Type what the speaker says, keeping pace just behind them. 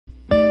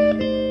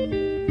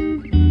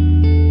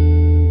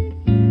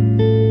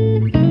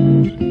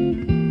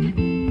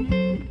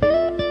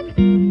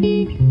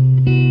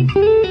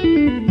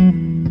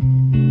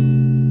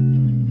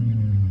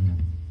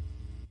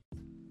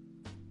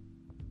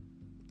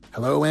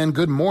Hello and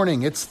good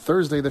morning. It's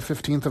Thursday, the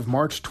 15th of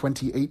March,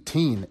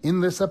 2018. In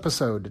this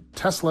episode,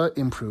 Tesla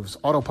improves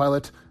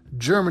autopilot,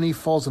 Germany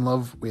falls in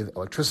love with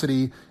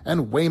electricity,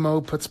 and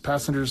Waymo puts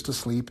passengers to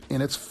sleep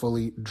in its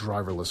fully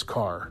driverless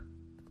car.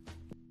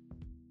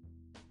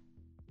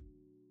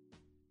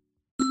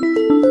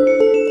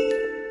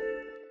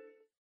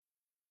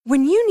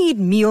 When you need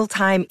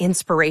mealtime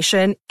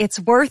inspiration, it's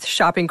worth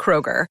shopping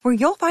Kroger, where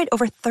you'll find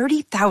over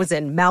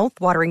 30,000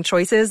 mouth-watering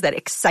choices that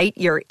excite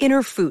your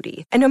inner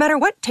foodie. And no matter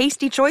what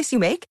tasty choice you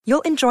make,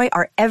 you'll enjoy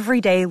our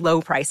everyday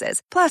low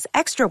prices, plus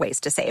extra ways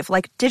to save,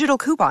 like digital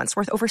coupons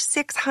worth over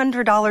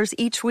 $600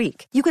 each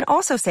week. You can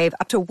also save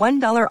up to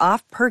 $1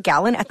 off per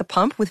gallon at the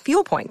pump with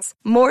fuel points.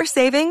 More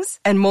savings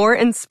and more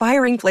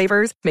inspiring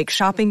flavors make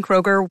shopping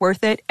Kroger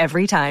worth it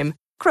every time.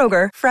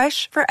 Kroger,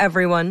 fresh for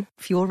everyone.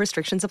 Fuel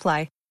restrictions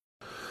apply.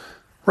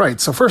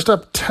 Right, so first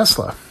up,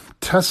 Tesla.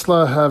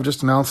 Tesla have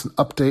just announced an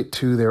update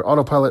to their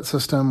autopilot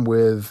system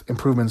with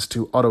improvements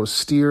to auto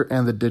steer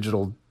and the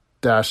digital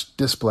dash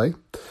display.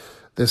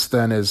 This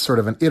then is sort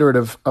of an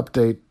iterative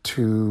update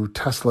to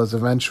Tesla's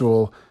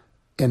eventual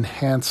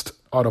enhanced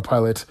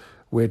autopilot,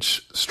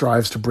 which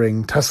strives to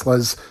bring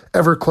Teslas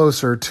ever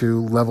closer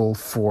to level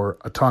 4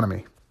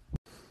 autonomy.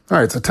 All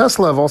right, so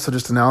Tesla have also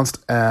just announced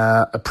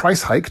a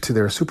price hike to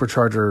their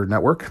supercharger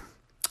network.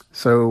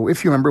 So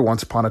if you remember,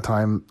 once upon a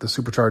time, the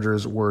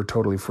superchargers were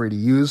totally free to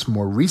use.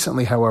 More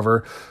recently,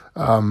 however,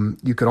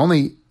 you could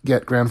only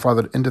get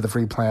grandfathered into the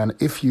free plan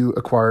if you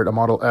acquired a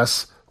Model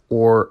S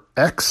or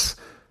X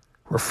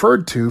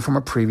referred to from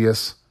a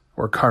previous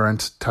or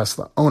current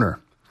Tesla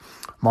owner.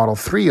 Model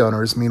 3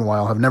 owners,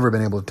 meanwhile, have never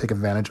been able to take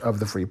advantage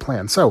of the free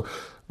plan. So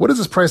what does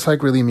this price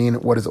hike really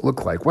mean? What does it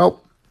look like? Well,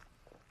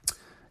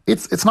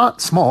 it's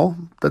not small.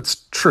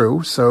 That's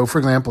true. So, for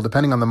example,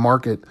 depending on the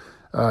market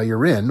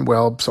you're in,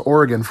 so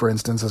Oregon, for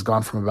instance, has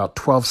gone from about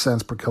 12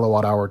 cents per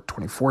kilowatt hour to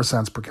 24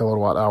 cents per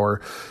kilowatt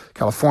hour.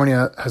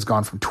 California has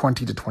gone from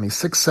 20 to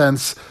 26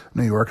 cents.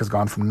 New York has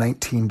gone from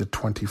 19 to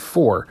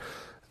 24.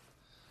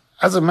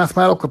 As a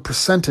mathematical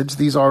percentage,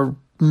 these are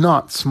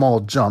not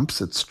small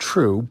jumps, it's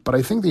true, but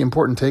I think the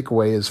important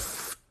takeaway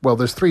is,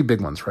 there's three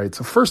big ones, right?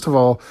 So first of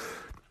all,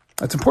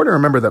 it's important to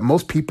remember that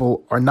most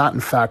people are not,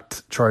 in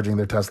fact, charging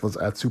their Teslas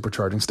at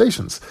supercharging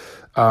stations.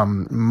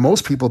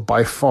 Most people,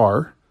 by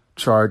far,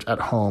 charge at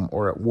home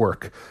or at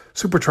work.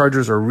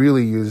 Superchargers are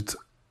really used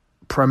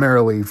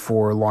primarily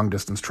for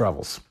long-distance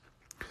travels.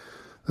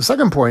 The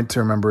second point to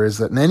remember is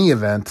that in any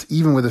event,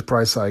 even with this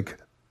price hike,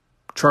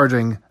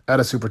 charging at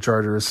a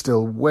supercharger is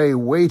still way,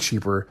 way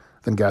cheaper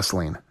than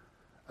gasoline.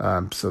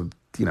 So,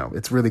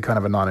 it's really kind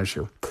of a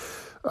non-issue.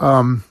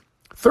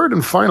 Third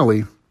and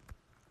finally,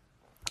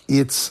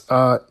 it's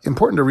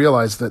important to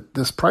realize that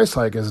this price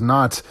hike is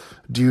not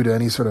due to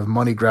any sort of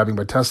money grabbing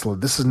by Tesla.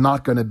 This is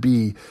not going to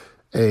be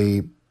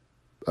a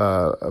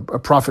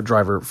profit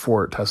driver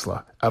for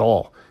Tesla at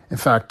all. In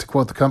fact, to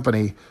quote the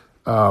company,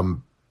 the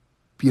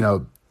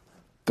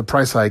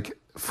price hike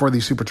for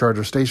these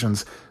supercharger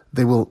stations,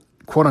 they will,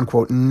 quote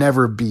unquote,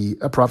 never be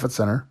a profit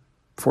center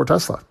for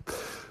Tesla.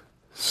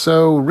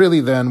 So really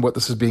then what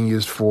this is being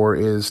used for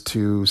is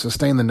to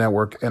sustain the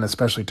network and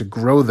especially to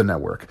grow the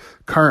network.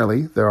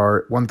 Currently, there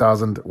are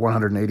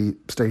 1,180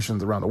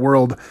 stations around the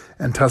world,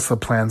 and Tesla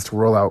plans to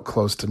roll out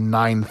close to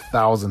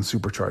 9,000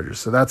 superchargers.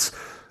 So that's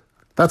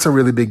a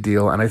really big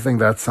deal, and I think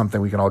that's something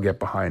we can all get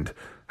behind.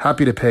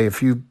 Happy to pay a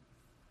few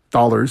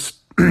dollars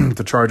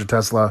to charge a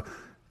Tesla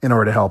in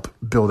order to help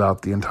build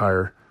out the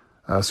entire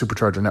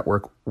supercharger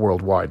network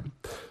worldwide.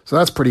 So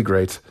that's pretty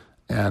great,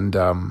 and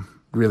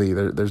really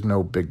there's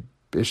no big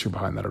issue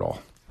behind that at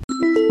all.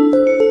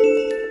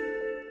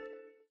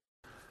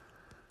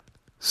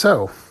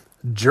 So,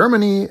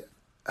 Germany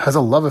has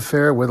a love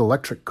affair with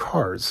electric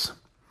cars.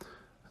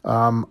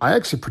 I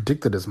actually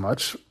predicted as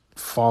much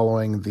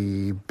following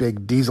the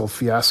big diesel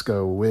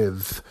fiasco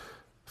with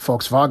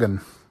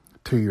Volkswagen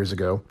 2 years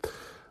ago.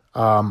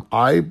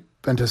 I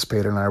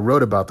anticipated, and I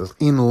wrote about this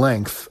in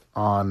length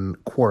on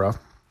Quora,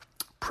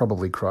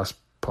 probably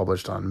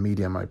cross-published on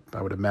Medium,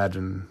 I would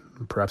imagine,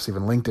 perhaps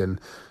even LinkedIn.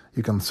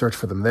 You can search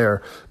for them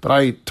there. But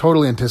I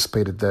totally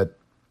anticipated that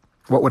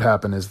what would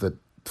happen is that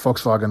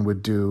Volkswagen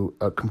would do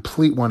a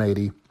complete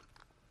 180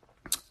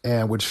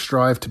 and would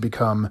strive to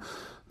become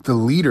the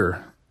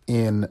leader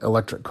in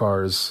electric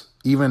cars,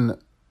 even,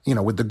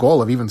 with the goal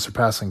of even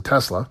surpassing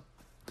Tesla,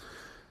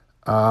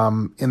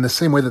 in the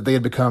same way that they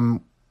had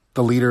become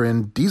the leader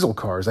in diesel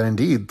cars, and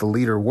indeed the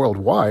leader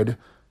worldwide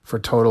for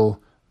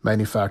total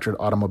manufactured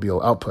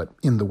automobile output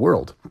in the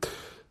world.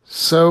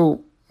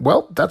 So,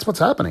 that's what's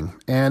happening.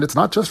 And it's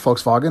not just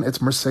Volkswagen,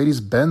 it's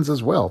Mercedes-Benz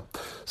as well.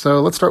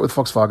 So let's start with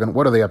Volkswagen.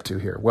 What are they up to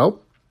here?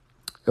 Well,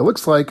 it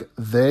looks like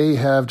they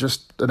have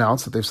just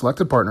announced that they've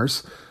selected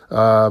partners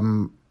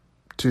to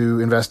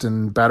invest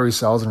in battery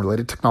cells and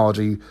related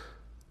technology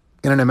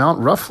in an amount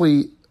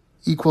roughly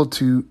equal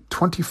to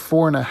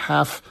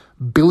 $24.5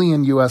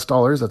 billion US.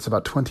 That's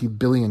about 20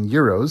 billion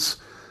euros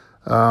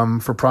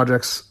for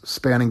projects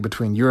spanning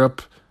between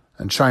Europe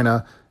and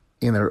China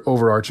in their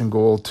overarching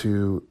goal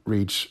to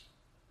reach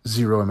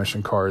zero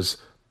emission cars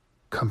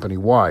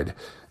company-wide.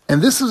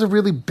 And this is a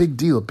really big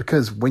deal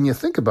because when you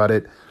think about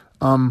it,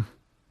 don't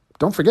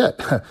forget,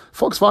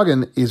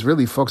 Volkswagen is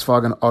really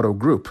Volkswagen Auto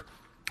Group.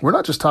 We're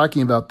not just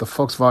talking about the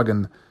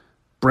Volkswagen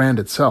brand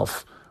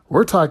itself.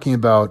 We're talking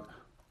about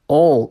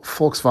all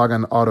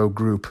Volkswagen Auto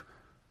Group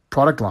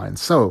product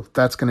lines. So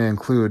that's going to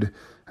include,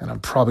 and I'm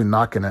probably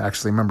not going to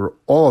actually remember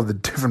all of the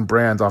different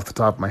brands off the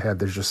top of my head.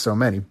 There's just so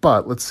many.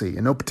 But let's see,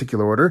 in no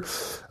particular order.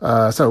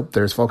 So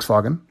there's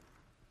Volkswagen,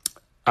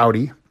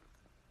 Audi,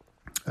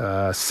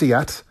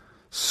 Seat,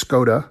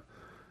 Skoda,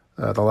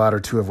 the latter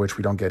two of which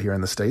we don't get here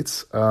in the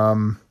States.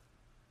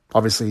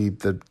 Obviously,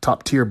 the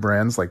top tier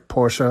brands like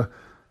Porsche,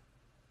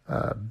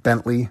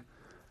 Bentley,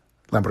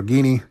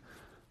 Lamborghini.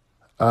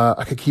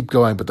 I could keep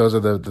going, but those are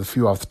the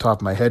few off the top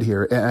of my head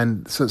here.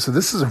 And so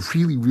this is a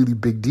really, really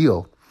big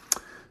deal.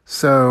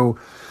 So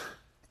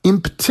in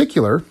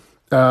particular,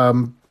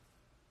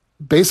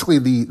 basically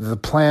the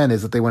plan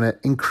is that they want to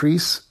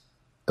increase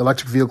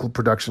electric vehicle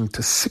production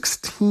to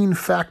 16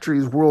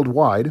 factories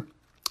worldwide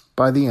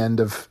by the end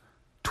of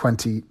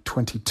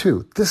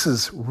 2022. This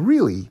is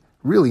really,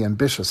 really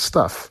ambitious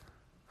stuff.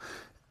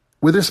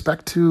 With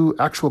respect to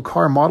actual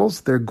car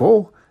models, their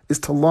goal is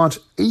to launch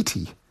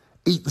 80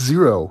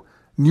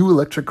 new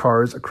electric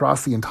cars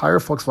across the entire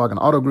Volkswagen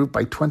Auto Group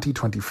by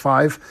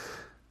 2025.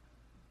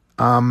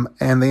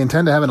 And they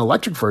intend to have an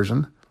electric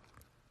version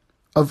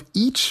of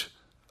each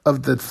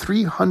of the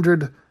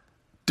 300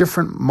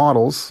 different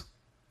models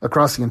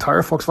across the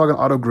entire Volkswagen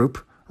Auto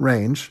Group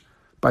range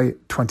by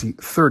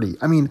 2030.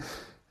 I mean,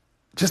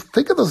 just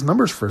think of those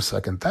numbers for a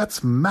second.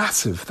 That's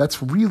massive.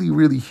 That's really,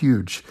 really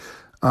huge.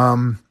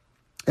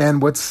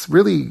 And what's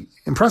really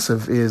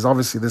impressive is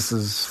obviously this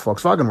is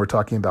Volkswagen we're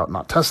talking about,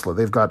 not Tesla.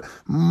 They've got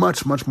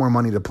much, much more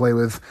money to play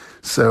with.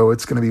 So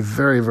it's going to be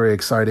very, very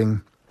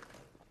exciting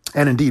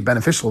and indeed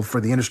beneficial for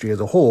the industry as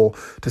a whole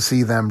to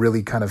see them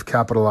really kind of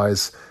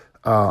capitalize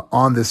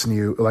on this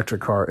new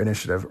electric car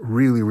initiative.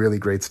 Really, really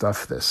great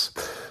stuff, this.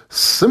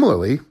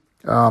 Similarly,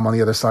 on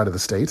the other side of the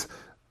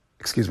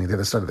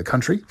other side of the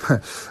country,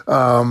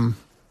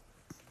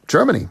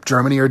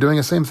 Germany are doing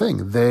the same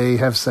thing. They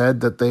have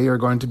said that they are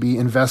going to be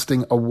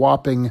investing a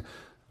whopping,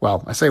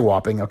 well, I say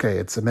whopping, okay,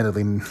 it's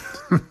admittedly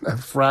a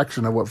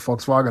fraction of what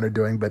Volkswagen are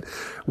doing, but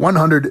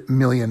 100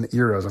 million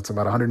euros, that's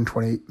about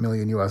 120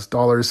 million US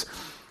dollars,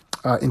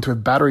 into a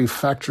battery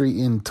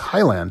factory in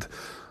Thailand.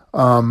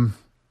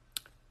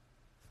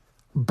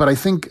 But I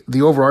think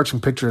the overarching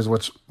picture is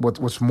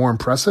what's more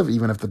impressive,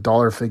 even if the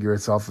dollar figure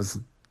itself is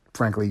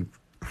frankly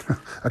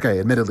okay,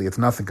 admittedly, it's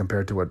nothing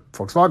compared to what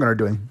Volkswagen are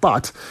doing,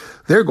 but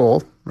their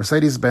goal,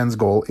 Mercedes-Benz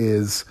goal,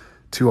 is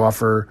to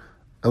offer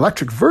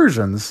electric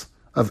versions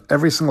of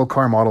every single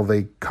car model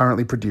they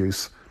currently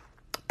produce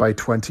by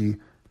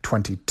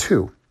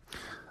 2022.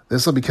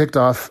 This will be kicked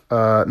off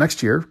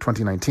next year,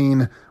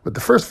 2019, with the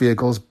first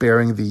vehicles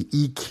bearing the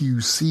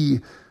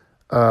EQC.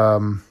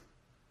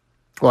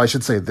 I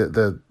should say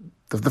the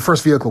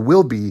first vehicle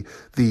will be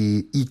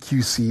the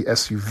EQC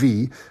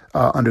SUV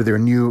under their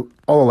new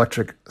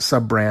all-electric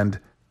sub-brand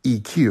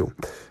EQ.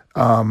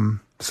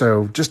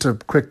 So just a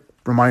quick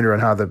reminder on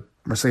how the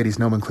Mercedes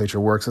nomenclature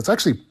works. It's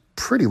actually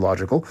pretty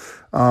logical.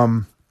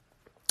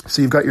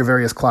 So you've got your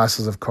various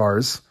classes of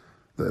cars,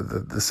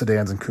 the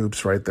sedans and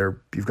coupes, right?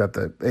 There, you've got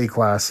the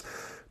A-Class,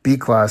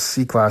 B-Class,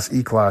 C-Class,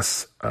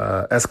 E-Class,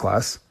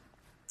 S-Class.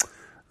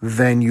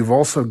 Then you've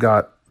also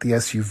got the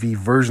SUV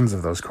versions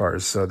of those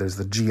cars. So there's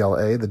the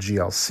GLA, the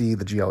GLC,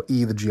 the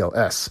GLE, the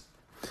GLS.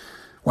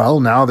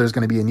 Well, now there's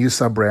going to be a new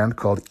sub-brand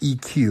called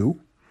EQ.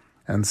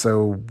 And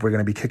so we're going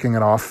to be kicking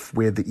it off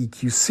with the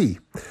EQC.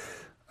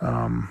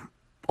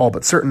 All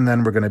but certain,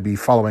 then we're going to be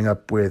following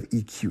up with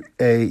EQA,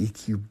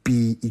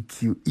 EQB,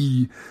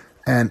 EQE,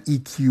 and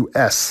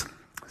EQS.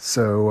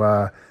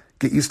 So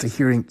get used to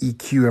hearing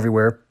EQ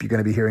everywhere. You're going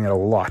to be hearing it a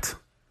lot.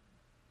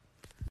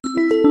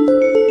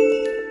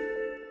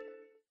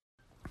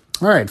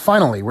 All right,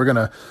 finally, we're going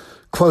to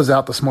close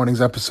out this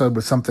morning's episode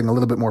with something a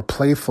little bit more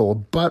playful,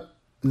 but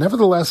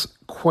nevertheless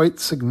quite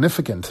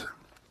significant.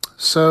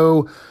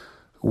 So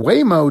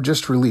Waymo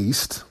just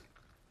released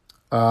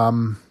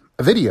a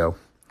video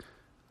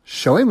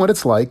showing what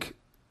it's like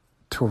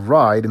to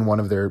ride in one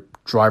of their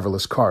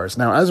driverless cars.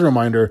 Now, as a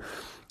reminder,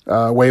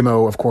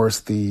 Waymo, of course,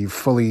 the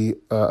fully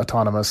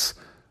autonomous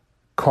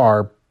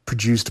car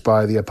produced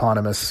by the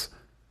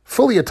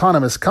fully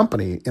autonomous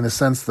company in the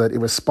sense that it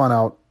was spun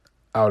out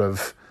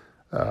of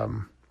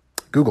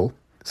Google.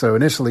 So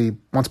initially,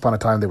 once upon a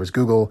time, there was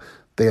Google.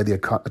 They had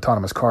the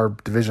autonomous car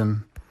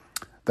division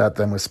that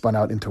then was spun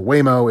out into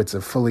Waymo. It's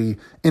a fully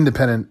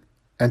independent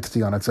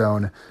entity on its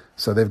own.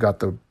 So they've got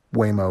the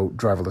Waymo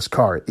driverless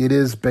car. It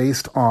is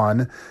based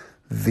on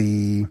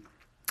the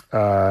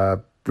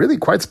really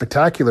quite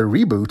spectacular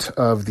reboot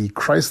of the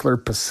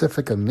Chrysler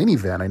Pacifica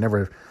minivan. I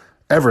never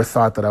ever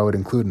thought that I would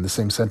include in the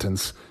same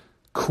sentence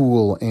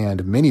cool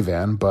and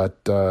minivan, but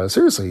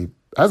seriously,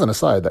 as an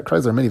aside, that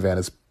Chrysler minivan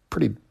is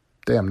pretty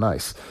damn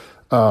nice.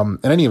 In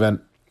any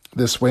event,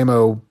 this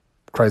Waymo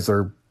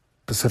Chrysler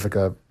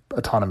Pacifica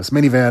autonomous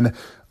minivan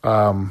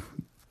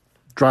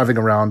driving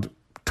around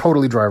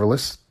totally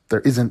driverless.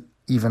 There isn't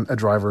even a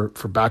driver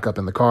for backup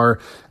in the car.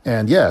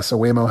 And yeah, so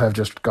Waymo have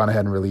just gone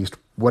ahead and released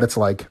what it's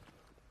like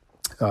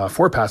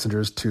for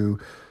passengers to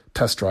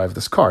test drive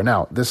this car.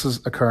 Now, this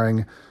is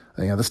occurring,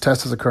 this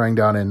test is occurring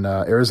down in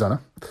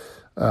Arizona.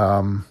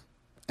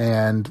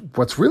 And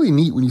what's really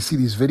neat when you see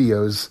these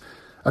videos,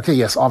 okay,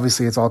 yes,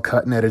 obviously it's all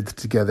cut and edited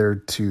together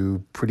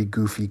to pretty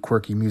goofy,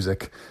 quirky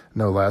music,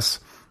 no less.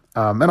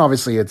 And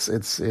obviously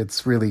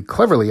it's really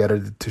cleverly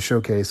edited to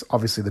showcase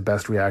obviously the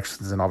best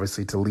reactions and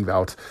obviously to leave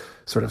out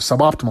sort of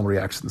suboptimal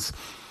reactions.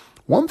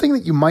 One thing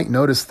that you might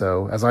notice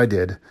though, as I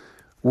did,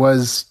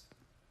 was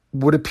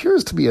what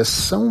appears to be a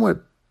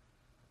somewhat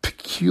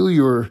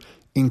peculiar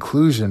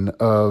inclusion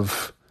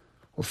of,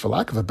 well, for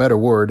lack of a better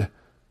word,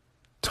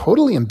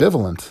 totally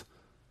ambivalent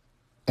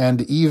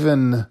and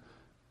even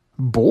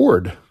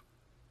bored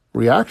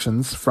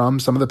reactions from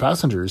some of the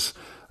passengers.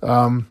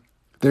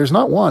 There's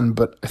not one,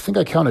 but I think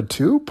I counted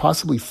 2,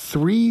 possibly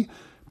 3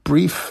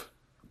 brief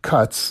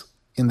cuts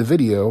in the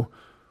video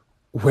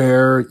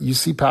where you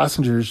see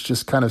passengers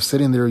just kind of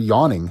sitting there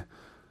yawning,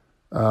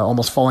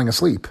 almost falling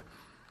asleep.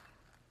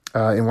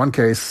 In one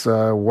case,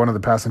 one of the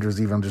passengers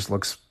even just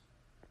looks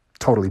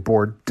totally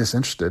bored,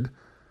 disinterested,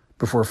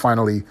 before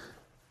finally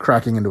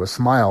cracking into a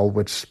smile,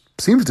 which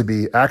seems to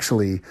be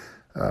actually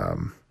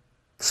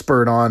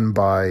spurred on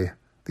by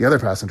the other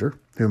passenger,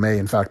 who may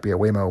in fact be a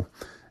Waymo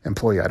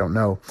employee. I don't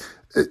know.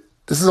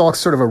 This is all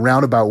sort of a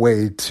roundabout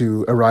way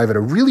to arrive at a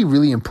really,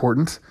 really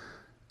important,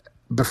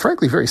 but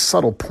frankly very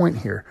subtle point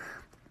here.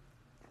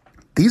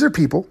 These are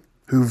people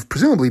who've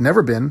presumably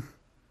never been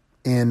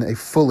in a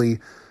fully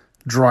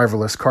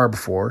driverless car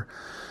before.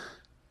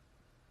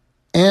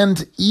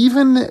 And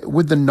even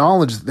with the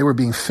knowledge that they were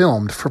being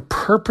filmed for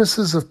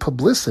purposes of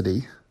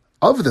publicity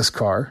of this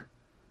car,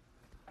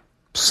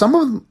 some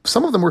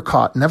of them were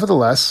caught,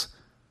 nevertheless,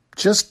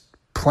 just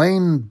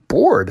plain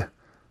bored,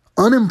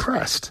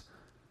 unimpressed,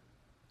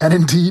 and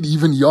indeed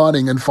even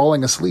yawning and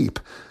falling asleep.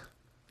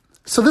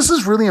 So this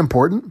is really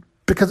important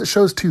because it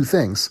shows 2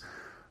 things.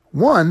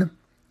 One,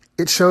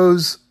 it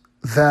shows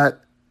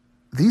that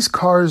these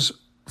cars,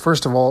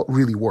 first of all,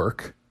 really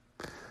work.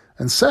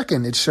 And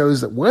second, it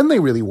shows that when they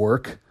really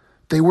work,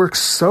 they work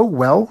so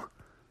well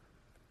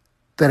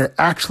that it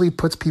actually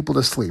puts people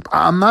to sleep.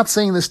 I'm not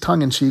saying this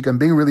tongue-in-cheek. I'm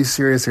being really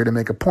serious here to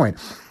make a point.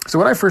 So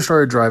when I first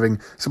started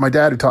driving, so my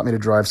dad who taught me to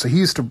drive, so he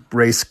used to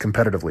race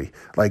competitively,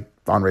 like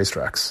on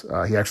racetracks.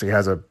 He actually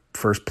has a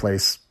first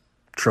place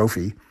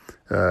trophy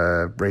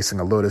racing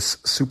a Lotus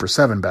Super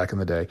 7 back in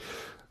the day.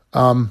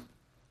 And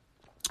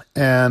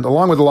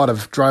along with a lot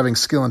of driving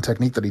skill and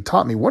technique that he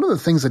taught me, one of the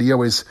things that he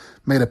always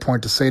made a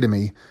point to say to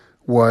me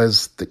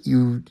was that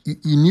you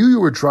knew you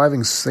were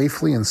driving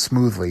safely and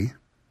smoothly,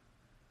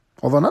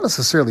 although not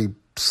necessarily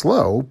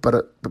slow,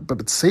 but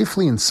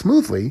safely and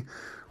smoothly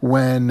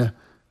when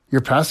your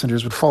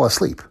passengers would fall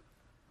asleep.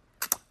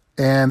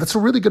 And that's a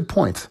really good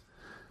point.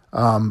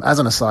 As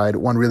an aside,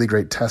 one really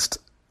great test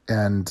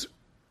and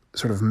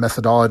sort of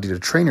methodology to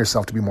train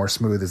yourself to be more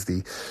smooth is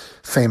the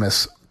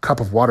famous cup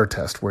of water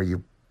test, where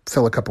you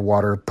fill a cup of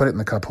water, put it in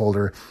the cup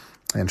holder,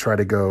 and try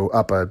to go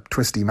up a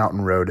twisty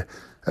mountain road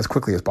as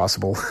quickly as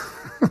possible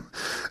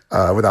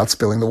without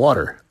spilling the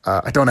water.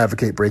 I don't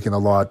advocate breaking the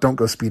law. Don't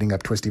go speeding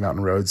up twisty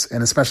mountain roads,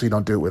 and especially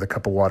don't do it with a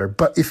cup of water.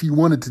 But if you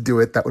wanted to do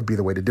it, that would be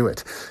the way to do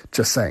it.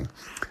 Just saying.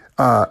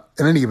 In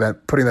any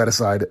event, putting that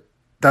aside,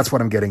 that's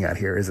what I'm getting at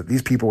here, is that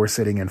these people were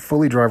sitting in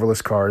fully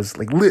driverless cars.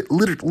 Like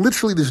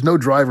literally there's no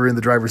driver in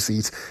the driver's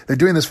seats. They're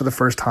doing this for the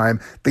first time.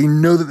 They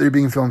know that they're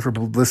being filmed for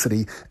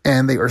publicity,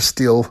 and they are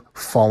still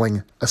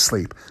falling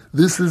asleep.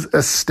 This is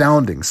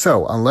astounding.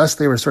 So unless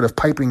they were sort of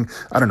piping,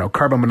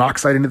 carbon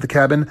monoxide into the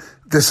cabin,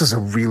 this is a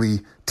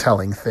really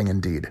telling thing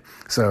indeed.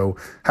 So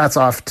hats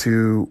off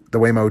to the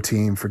Waymo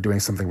team for doing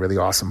something really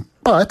awesome.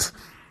 But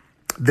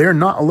they're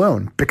not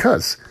alone,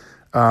 because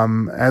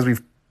as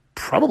we've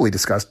probably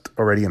discussed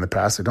already in the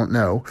past, I don't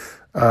know,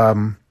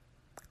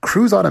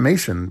 Cruise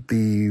Automation,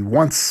 the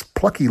once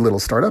plucky little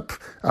startup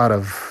out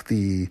of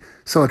the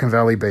Silicon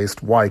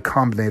Valley-based Y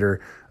Combinator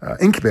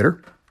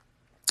incubator,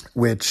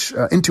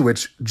 into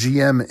which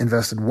GM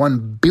invested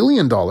 $1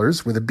 billion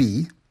with a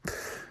B.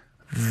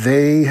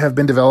 They have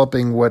been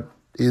developing what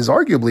is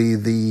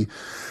arguably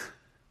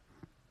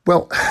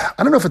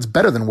I don't know if it's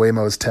better than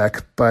Waymo's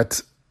tech,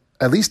 but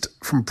at least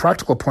from a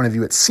practical point of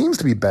view, it seems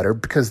to be better,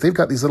 because they've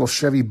got these little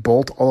Chevy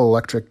Bolt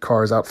all-electric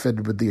cars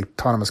outfitted with the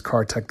autonomous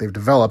car tech they've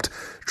developed,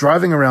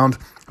 driving around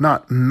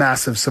not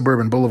massive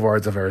suburban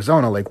boulevards of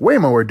Arizona like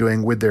Waymo are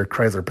doing with their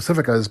Chrysler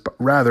Pacificas, but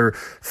rather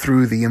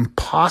through the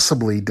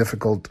impossibly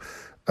difficult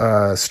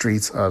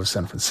streets of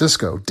San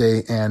Francisco,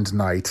 day and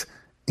night,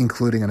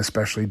 including and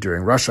especially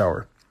during rush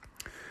hour.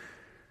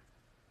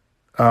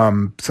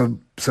 So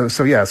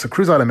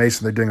Cruise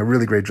Automation, they're doing a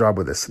really great job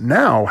with this.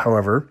 Now,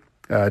 however,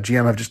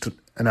 GM have just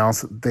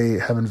announced that they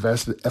have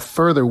invested a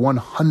further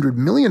 $100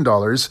 million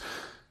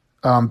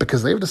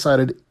because they've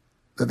decided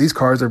that these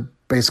cars are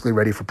basically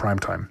ready for prime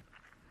time.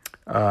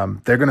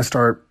 They're going to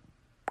start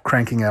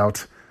cranking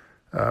out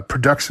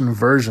production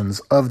versions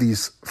of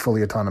these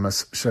fully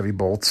autonomous Chevy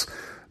Bolts,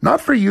 not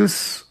for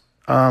use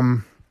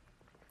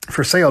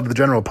for sale to the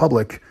general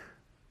public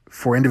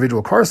for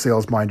individual car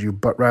sales, mind you,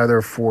 but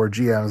rather for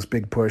GM's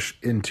big push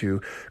into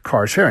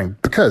car sharing.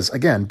 Because,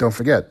 again, don't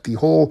forget, the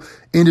whole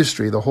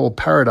industry, the whole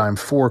paradigm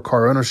for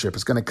car ownership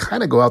is going to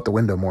kind of go out the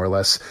window more or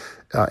less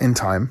in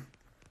time.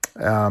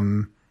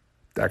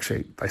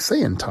 Actually, I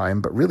say in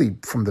time, but really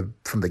from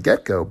the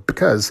get-go,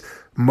 because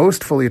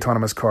most fully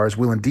autonomous cars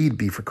will indeed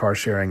be for car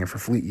sharing and for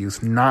fleet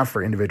use, not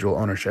for individual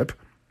ownership.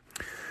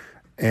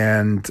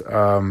 And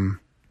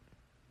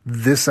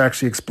this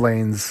actually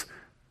explains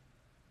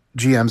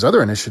GM's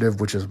other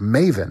initiative, which is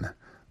Maven,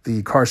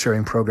 the car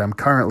sharing program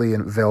currently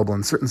available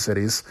in certain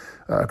cities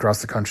across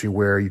the country,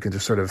 where you can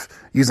just sort of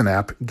use an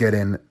app, get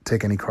in,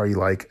 take any car you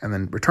like, and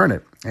then return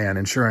it. And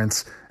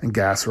insurance and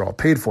gas are all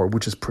paid for,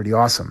 which is pretty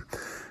awesome.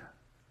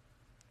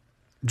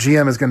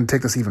 GM is going to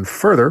take this even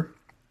further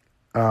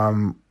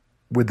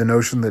with the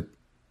notion that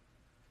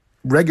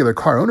regular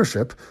car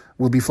ownership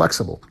will be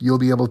flexible. You'll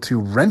be able to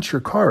rent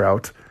your car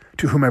out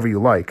to whomever you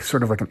like,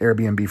 sort of like an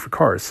Airbnb for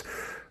cars.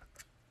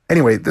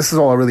 Anyway, this is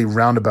all a really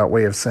roundabout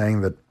way of saying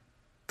that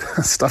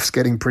stuff's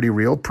getting pretty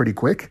real pretty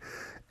quick,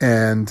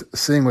 and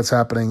seeing what's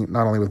happening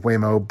not only with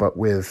Waymo, but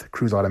with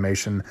Cruise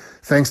Automation,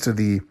 thanks to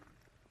the,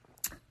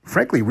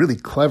 frankly, really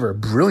clever,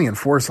 brilliant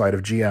foresight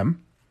of GM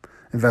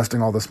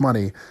investing all this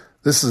money.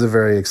 This is a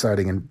very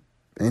exciting and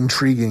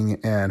intriguing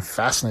and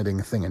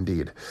fascinating thing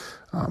indeed.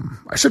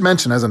 I should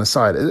mention, as an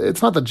aside,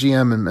 it's not that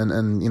GM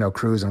and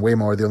Cruise and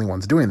Waymo are the only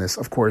ones doing this.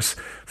 Of course,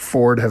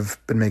 Ford have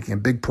been making a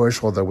big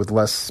push, although with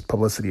less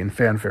publicity and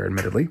fanfare,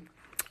 admittedly.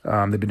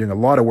 They've been doing a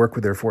lot of work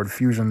with their Ford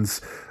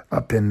Fusions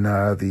up in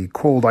the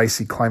cold,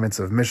 icy climates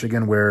of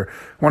Michigan, where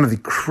one of the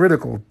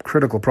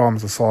critical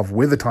problems to solve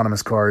with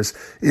autonomous cars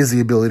is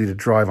the ability to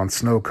drive on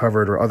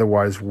snow-covered or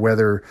otherwise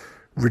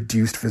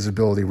weather-reduced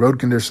visibility road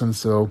conditions.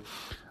 So,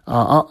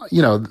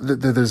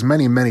 there's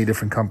many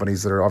different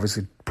companies that are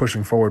obviously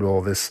pushing forward with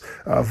all this.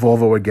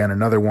 Volvo, again,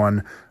 another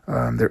one,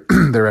 their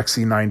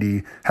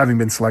XC90 having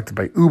been selected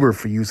by Uber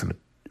for use in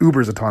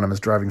Uber's autonomous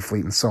driving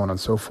fleet, and so on and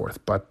so forth.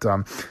 But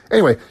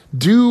anyway,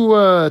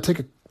 do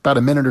take about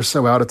a minute or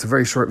so out. It's a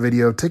very short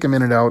video. Take a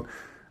minute out.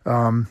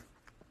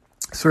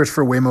 Search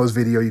for Waymo's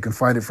video. You can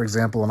find it, for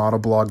example, on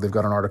Autoblog. They've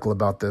got an article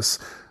about this.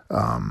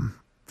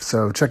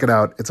 So check it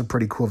out. It's a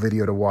pretty cool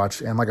video to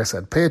watch. And like I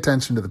said, pay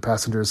attention to the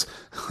passengers,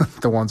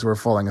 the ones who are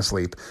falling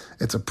asleep.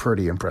 It's a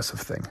pretty impressive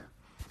thing.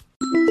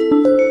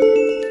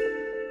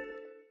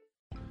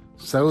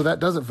 So that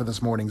does it for this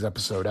morning's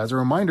episode. As a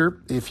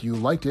reminder, if you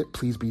liked it,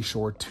 please be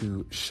sure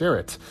to share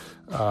it.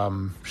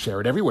 Share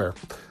it everywhere.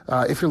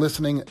 If you're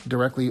listening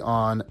directly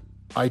on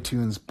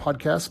iTunes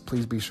podcast,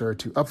 please be sure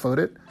to upvote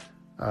it.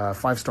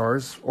 5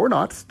 stars or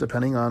not,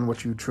 depending on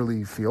what you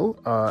truly feel.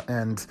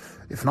 And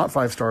if not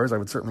 5 stars, I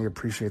would certainly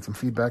appreciate some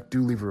feedback.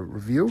 Do leave a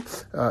review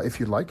if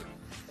you'd like.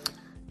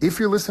 If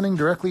you're listening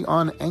directly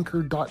on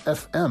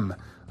anchor.fm,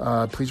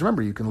 please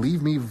remember you can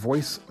leave me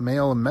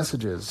voicemail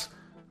messages.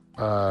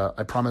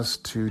 I promise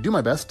to do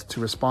my best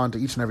to respond to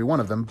each and every one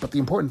of them. But the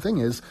important thing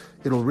is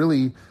it'll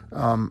really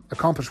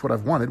accomplish what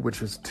I've wanted,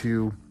 which is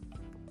to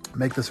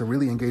make this a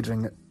really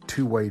engaging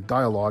two-way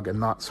dialogue and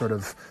not sort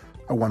of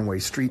a one-way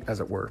street, as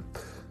it were.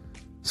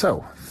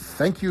 So,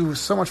 thank you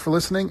so much for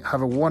listening.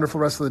 Have a wonderful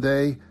rest of the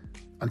day.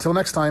 Until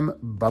next time,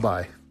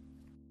 bye-bye.